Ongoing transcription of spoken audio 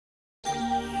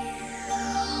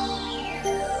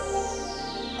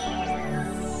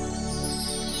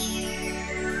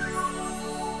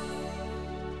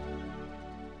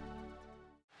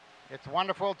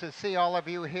wonderful to see all of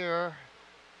you here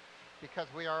because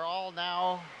we are all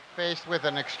now faced with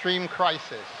an extreme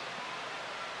crisis.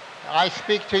 I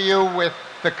speak to you with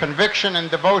the conviction and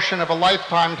devotion of a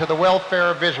lifetime to the welfare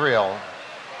of Israel.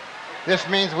 This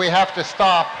means we have to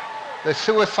stop the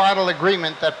suicidal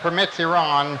agreement that permits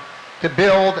Iran to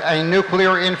build a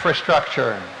nuclear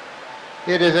infrastructure.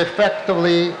 It is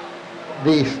effectively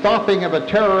the stopping of a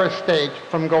terrorist state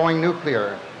from going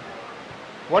nuclear.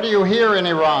 What do you hear in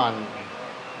Iran?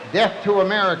 Death to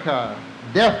America,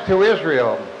 death to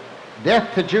Israel,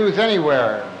 death to Jews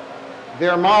anywhere.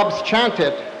 Their mobs chant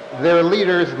it, their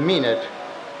leaders mean it.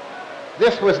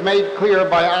 This was made clear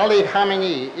by Ali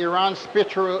Khamenei, Iran's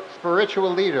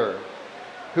spiritual leader,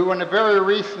 who in a very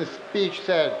recent speech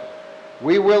said,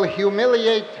 "We will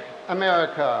humiliate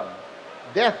America.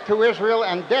 Death to Israel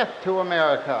and death to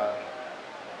America."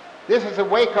 This is a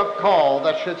wake-up call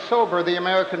that should sober the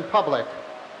American public.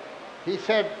 He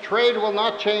said, trade will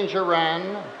not change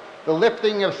Iran. The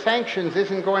lifting of sanctions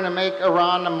isn't going to make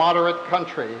Iran a moderate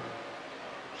country.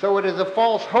 So it is a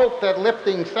false hope that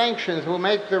lifting sanctions will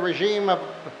make the regime of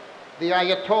the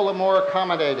Ayatollah more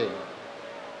accommodating.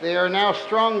 They are now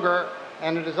stronger,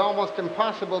 and it is almost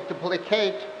impossible to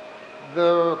placate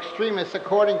the extremists,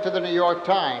 according to the New York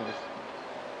Times.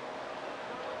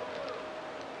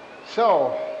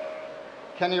 So,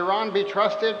 can Iran be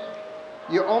trusted?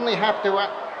 You only have to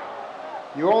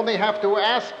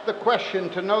ask the question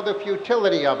to know the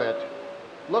futility of it.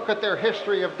 Look at their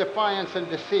history of defiance and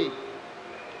deceit.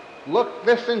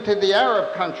 Listen to the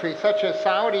Arab countries such as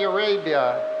Saudi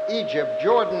Arabia, Egypt,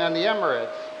 Jordan, and the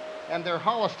Emirates, and their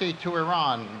hostility to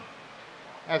Iran.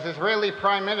 As Israeli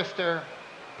Prime Minister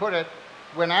put it,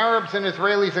 when Arabs and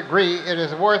Israelis agree, it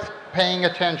is worth paying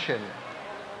attention.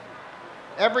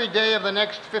 Every day of the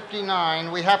next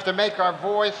 59, we have to make our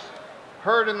voice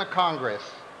heard in the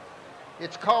Congress.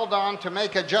 It's called on to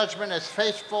make a judgment as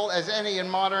faithful as any in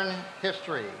modern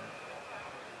history.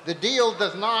 The deal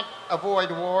does not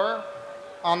avoid war.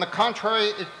 On the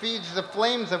contrary, it feeds the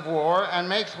flames of war and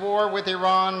makes war with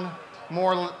Iran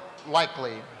more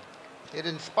likely. It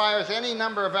inspires any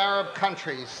number of Arab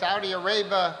countries, Saudi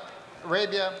Arabia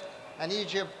and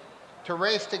Egypt, to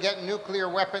race to get nuclear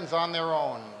weapons on their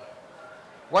own.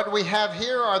 What we have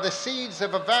here are the seeds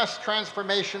of a vast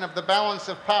transformation of the balance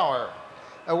of power,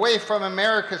 away from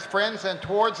America's friends and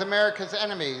towards America's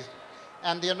enemies,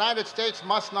 and the United States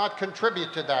must not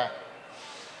contribute to that.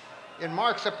 It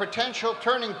marks a potential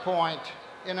turning point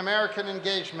in American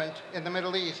engagement in the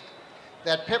Middle East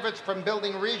that pivots from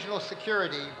building regional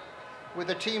security with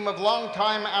a team of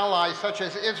longtime allies such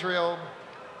as Israel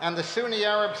and the Sunni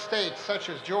Arab states such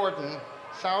as Jordan,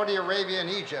 Saudi Arabia, and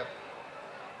Egypt,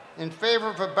 in favor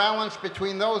of a balance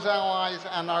between those allies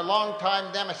and our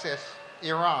longtime nemesis,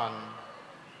 Iran.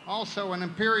 Also, an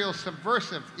imperial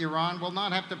subversive Iran will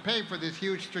not have to pay for this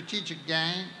huge strategic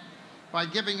gain by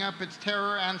giving up its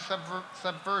terror and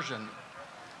subversion.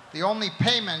 The only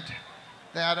payment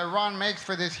that Iran makes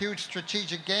for this huge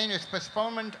strategic gain is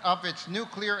postponement of its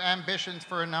nuclear ambitions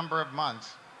for a number of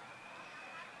months.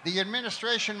 The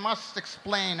administration must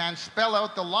explain and spell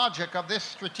out the logic of this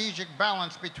strategic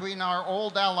balance between our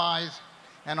old allies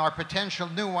and our potential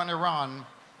new one, Iran,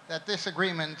 that this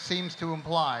agreement seems to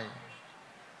imply.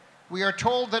 We are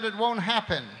told that it won't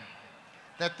happen,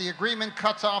 that the agreement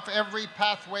cuts off every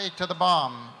pathway to the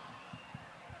bomb.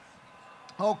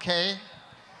 Okay,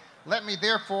 let me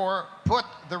therefore put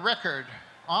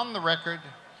on the record,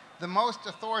 the most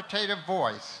authoritative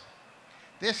voice.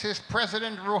 This is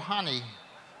President Rouhani,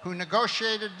 who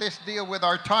negotiated this deal with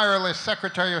our tireless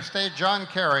Secretary of State, John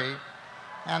Kerry,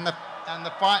 and the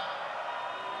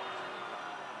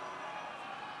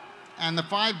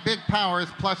five big powers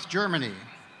plus Germany.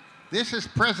 This is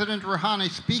President Rouhani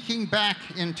speaking back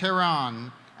in Tehran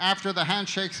after the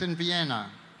handshakes in Vienna.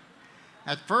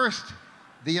 At first,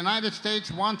 the United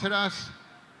States wanted us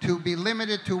to be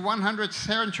limited to 100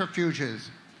 centrifuges.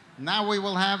 Now we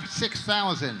will have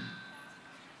 6,000.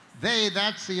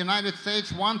 That's the United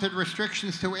States, wanted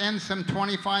restrictions to end some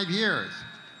 25 years.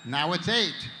 Now it's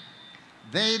 8.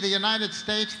 The United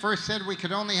States, first said we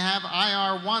could only have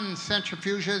IR-1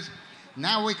 centrifuges.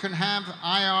 Now we can have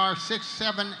IR-6,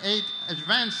 7, 8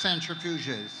 advanced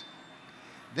centrifuges.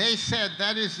 They said,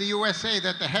 that is the USA,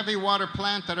 that the heavy water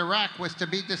plant at Iraq was to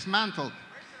be dismantled.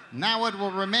 Now it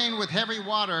will remain with heavy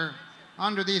water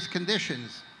under these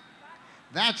conditions.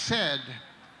 That said,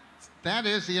 that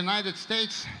is, the United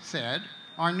States said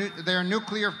their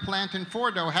nuclear plant in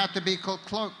Fordo had to be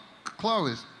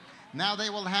closed. Now they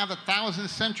will have 1,000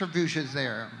 centrifuges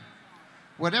there.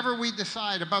 Whatever we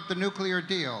decide about the nuclear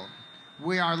deal,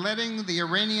 we are letting the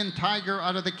Iranian tiger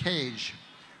out of the cage.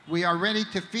 we are ready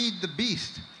to feed the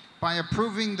beast by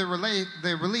approving the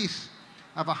release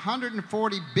of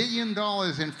 $140 billion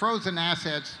in frozen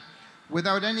assets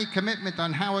without any commitment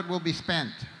on how it will be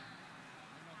spent.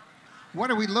 What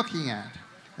are we looking at?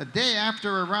 A day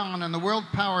after Iran and the world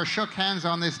power shook hands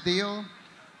on this deal,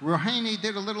 Rouhani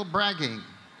did a little bragging.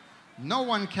 No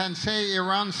one can say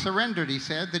Iran surrendered, he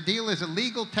said. The deal is a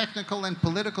legal, technical, and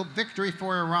political victory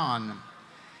for Iran.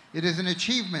 It is an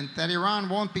achievement that Iran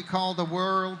won't be called a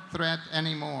world threat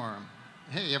anymore.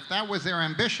 Hey, if that was their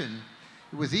ambition,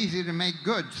 it was easy to make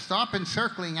good. Stop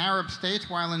encircling Arab states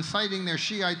while inciting their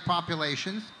Shiite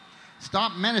populations.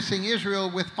 Stop menacing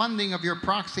Israel with funding of your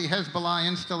proxy Hezbollah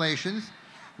installations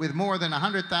with more than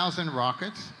 100,000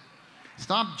 rockets.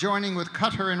 Stop joining with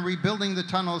Qatar in rebuilding the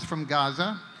tunnels from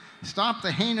Gaza. Stop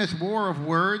the heinous war of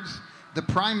words, the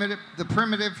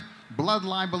primitive blood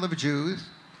libel of Jews.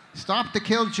 Stop to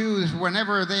kill Jews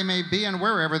whenever they may be and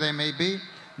wherever they may be,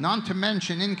 not to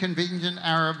mention inconvenient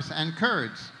Arabs and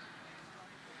Kurds.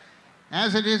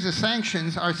 As it is, the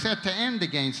sanctions are set to end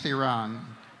against Iran.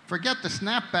 Forget the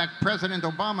snapback President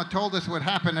Obama told us would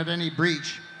happen at any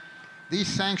breach. These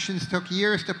sanctions took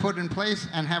years to put in place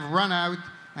and have run out,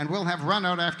 and will have run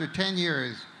out after 10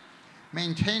 years.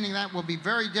 Maintaining that will be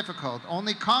very difficult.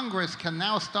 Only Congress can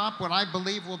now stop what I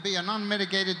believe will be an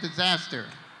unmitigated disaster.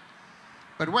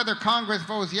 But whether Congress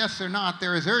votes yes or not,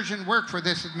 there is urgent work for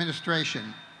this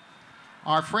administration.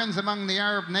 Our friends among the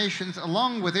Arab nations,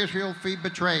 along with Israel, feel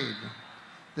betrayed.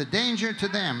 The danger to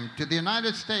them, to the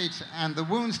United States, and the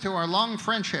wounds to our long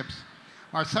friendships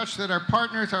are such that our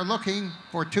partners are looking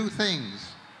for two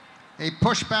things: a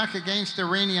pushback against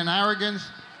Iranian arrogance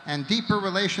and deeper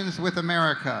relations with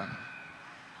America.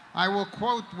 I will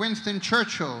quote Winston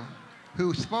Churchill,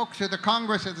 who spoke to the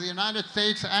Congress of the United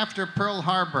States after Pearl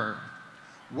Harbor.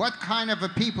 What kind of a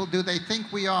people do they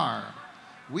think we are?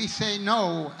 We say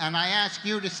no, and I ask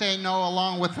you to say no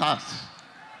along with us.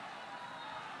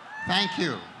 Thank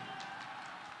you.